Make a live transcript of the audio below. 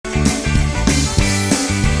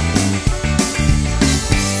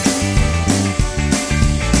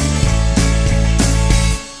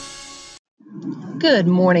Good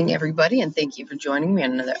morning, everybody, and thank you for joining me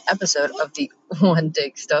on another episode of the One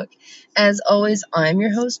Take Stuck. As always, I'm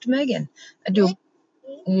your host, Megan. I do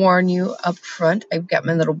warn you up front, I've got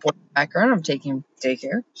my little boy background. I'm taking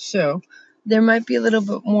daycare, so there might be a little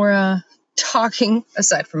bit more talking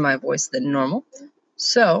aside from my voice than normal.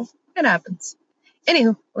 So it happens.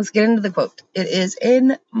 Anywho, let's get into the quote. It is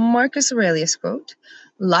in Marcus Aurelius quote,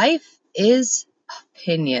 "Life is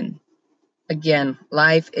opinion." Again,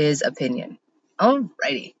 life is opinion.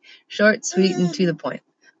 Alrighty. Short, sweet, and to the point.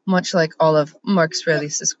 Much like all of Marcus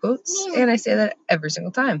Aurelius' quotes, and I say that every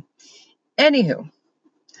single time. Anywho,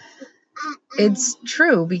 it's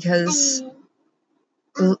true because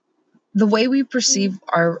the way we perceive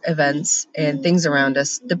our events and things around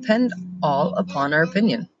us depend all upon our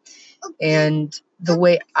opinion. And the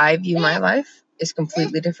way I view my life is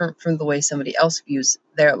completely different from the way somebody else views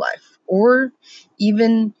their life. Or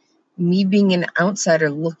even me being an outsider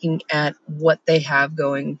looking at what they have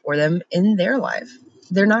going for them in their life.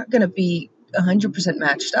 They're not going to be 100%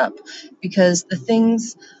 matched up because the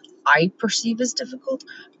things I perceive as difficult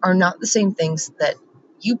are not the same things that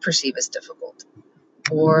you perceive as difficult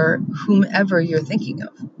or whomever you're thinking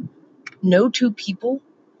of. No two people,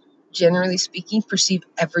 generally speaking, perceive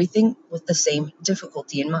everything with the same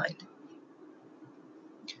difficulty in mind.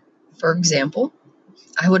 For example,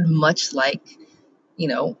 I would much like,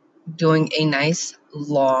 doing a nice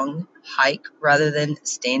long hike rather than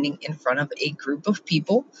standing in front of a group of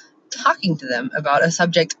people talking to them about a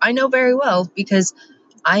subject I know very well because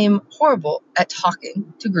I am horrible at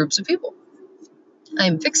talking to groups of people. I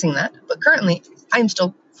am fixing that, but currently I am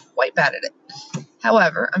still quite bad at it.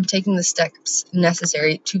 However, I'm taking the steps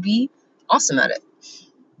necessary to be awesome at it.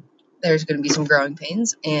 There's going to be some growing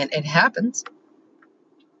pains, and it happens,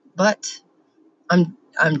 but I'm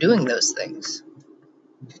doing those things.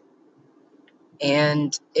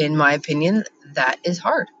 And in my opinion, that is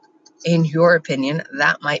hard. In your opinion,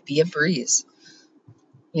 that might be a breeze.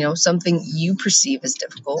 Something you perceive as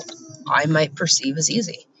difficult, I might perceive as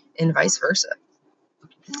easy, and vice versa.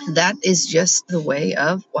 That is just the way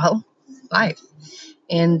of, life.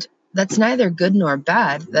 And that's neither good nor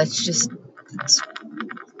bad. That's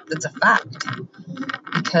a fact.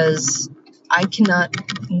 Because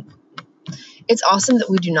it's awesome that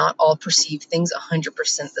we do not all perceive things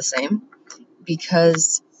 100% the same,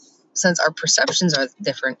 because since our perceptions are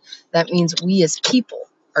different, that means we as people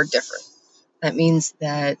are different. That means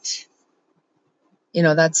that,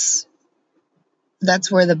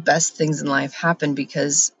 that's where the best things in life happen,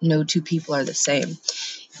 because no two people are the same.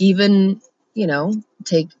 Even,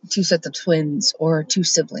 take two sets of twins or two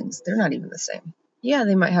siblings. They're not even the same. Yeah,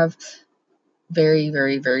 they might have very,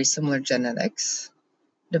 very, very similar genetics,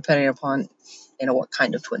 depending upon, what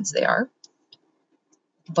kind of twins they are.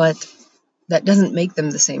 But that doesn't make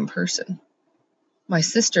them the same person. My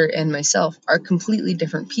sister and myself are completely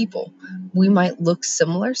different people. We might look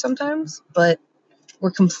similar sometimes, but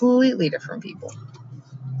we're completely different people.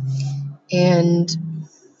 And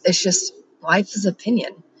it's just, life is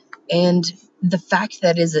opinion. And the fact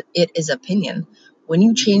that it is opinion, when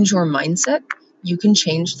you change your mindset, you can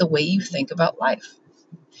change the way you think about life.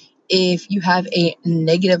 If you have a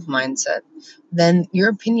negative mindset, then your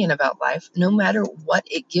opinion about life, no matter what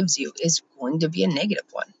it gives you, is going to be a negative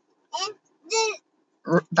one.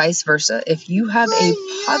 Vice versa, if you have a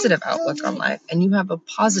positive outlook on life and you have a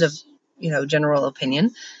positive, general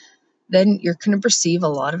opinion, then you're going to perceive a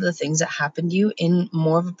lot of the things that happen to you in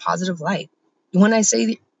more of a positive light. When I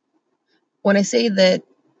say that,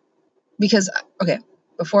 because, okay,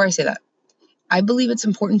 before I say that, I believe it's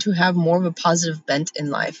important to have more of a positive bent in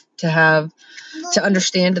life, to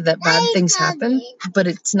understand that bad things happen, but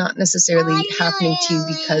it's not necessarily happening to you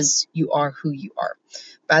because you are who you are.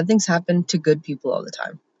 Bad things happen to good people all the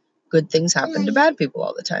time. Good things happen to bad people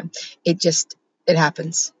all the time. It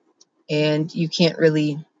happens. And you can't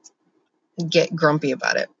really get grumpy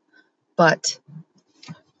about it. But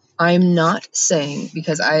I'm not saying,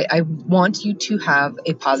 because I want you to have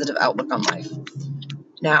a positive outlook on life.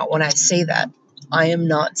 Now, when I say that, I am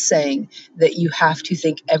not saying that you have to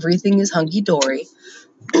think everything is hunky-dory.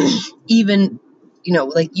 Even,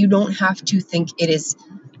 you don't have to think it is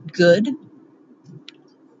good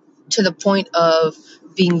to the point of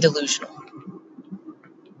being delusional.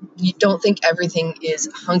 You don't think everything is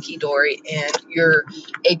hunky-dory and you're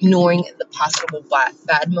ignoring the possible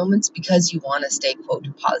bad moments because you want to stay,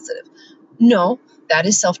 quote, positive. No, that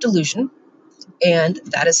is self-delusion, and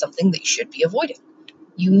that is something that you should be avoiding.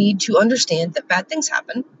 You need to understand that bad things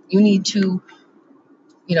happen. You need to,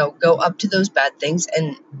 go up to those bad things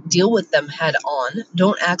and deal with them head on.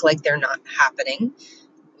 Don't act like they're not happening.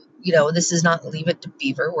 This is not Leave It to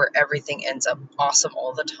Beaver where everything ends up awesome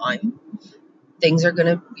all the time. You're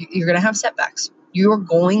going to have setbacks. You're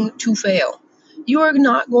going to fail. You are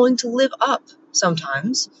not going to live up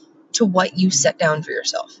sometimes to what you set down for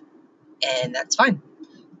yourself. And that's fine.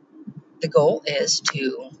 The goal is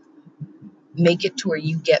to make it to where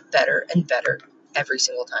you get better and better every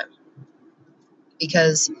single time.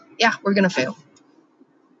 Because, yeah, we're going to fail.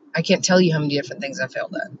 I can't tell you how many different things I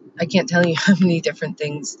failed at. I can't tell you how many different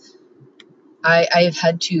things I have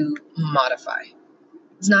had to modify.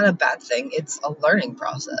 It's not a bad thing. It's a learning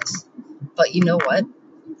process. But you know what?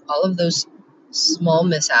 All of those small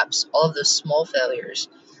mishaps, all of those small failures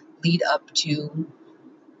lead up to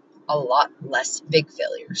a lot less big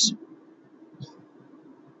failures.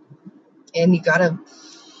 And you gotta,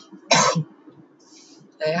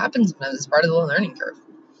 it happens when it's part of the learning curve.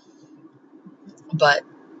 But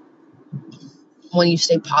when you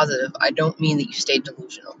stay positive, I don't mean that you stay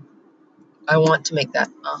delusional. I want to make that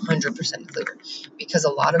 100% clear, because a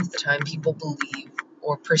lot of the time people believe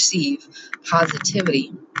or perceive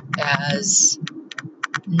positivity as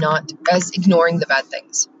ignoring the bad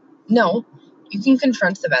things. No, you can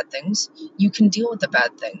confront the bad things. You can deal with the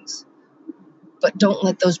bad things, but don't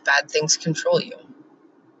let those bad things control you.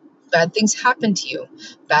 Bad things happen to you.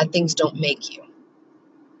 Bad things don't make you.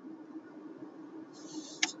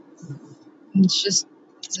 It's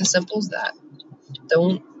as simple as that.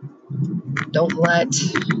 Don't let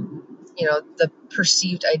the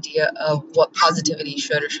perceived idea of what positivity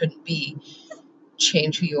should or shouldn't be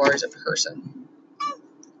change who you are as a person,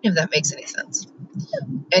 if that makes any sense.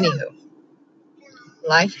 Anywho,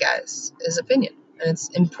 life, guys, is opinion, and it's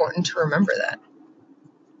important to remember that,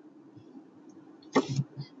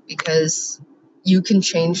 because you can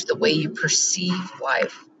change the way you perceive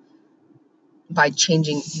life by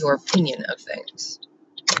changing your opinion of things,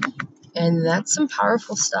 and that's some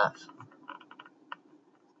powerful stuff.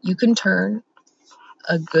 You can turn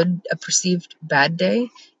a perceived bad day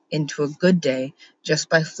into a good day just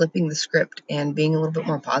by flipping the script and being a little bit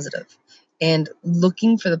more positive and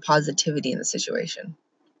looking for the positivity in the situation.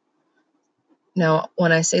 Now,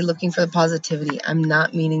 when I say looking for the positivity, I'm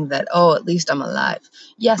not meaning that, at least I'm alive.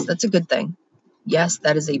 Yes, that's a good thing. Yes,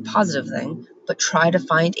 that is a positive thing, but try to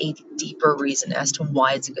find a deeper reason as to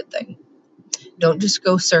why it's a good thing. Don't just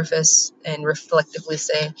go surface and reflectively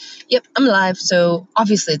say, yep, I'm alive, so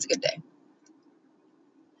obviously it's a good day.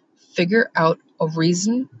 Figure out a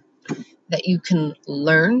reason that you can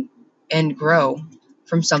learn and grow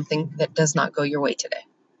from something that does not go your way today.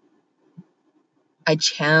 I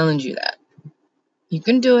challenge you that. You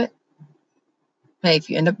can do it. Hey, if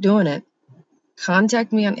you end up doing it,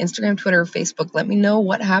 contact me on Instagram, Twitter, or Facebook. Let me know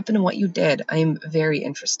what happened and what you did. I am very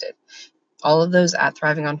interested. All of those at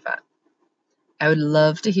Thriving on Fat. I would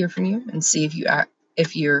love to hear from you and see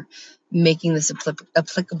if you're making this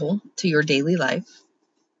applicable to your daily life.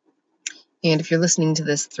 And if you're listening to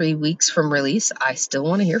this 3 weeks from release, I still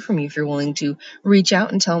want to hear from you if you're willing to reach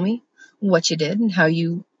out and tell me what you did and how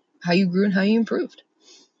you grew and how you improved.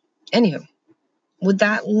 Anywho, with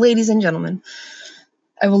that, ladies and gentlemen,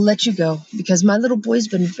 I will let you go because my little boy's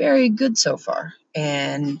been very good so far,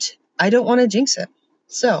 and I don't want to jinx it.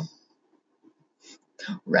 So,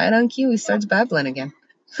 right on cue, he starts babbling again.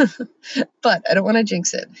 But I don't want to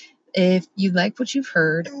jinx it. If you like what you've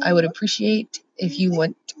heard, I would appreciate if you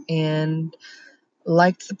went and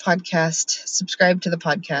liked the podcast, subscribed to the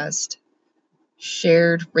podcast,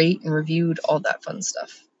 shared, rate, and reviewed, all that fun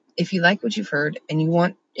stuff. If you like what you've heard and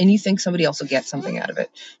you think somebody else will get something out of it,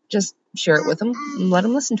 just share it with them and let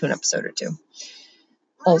them listen to an episode or two.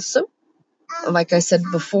 Also, like I said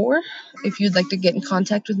before, if you'd like to get in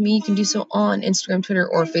contact with me, you can do so on Instagram, Twitter,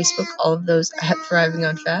 or Facebook, all of those at Thriving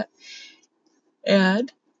on Fat. And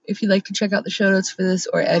if you'd like to check out the show notes for this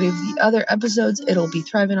or any of the other episodes, it'll be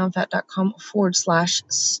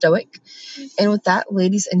thrivingonfat.com/stoic. And with that,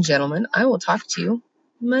 ladies and gentlemen, I will talk to you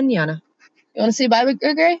mañana. You want to say bye,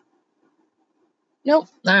 Gray? Nope.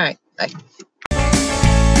 All right. Bye.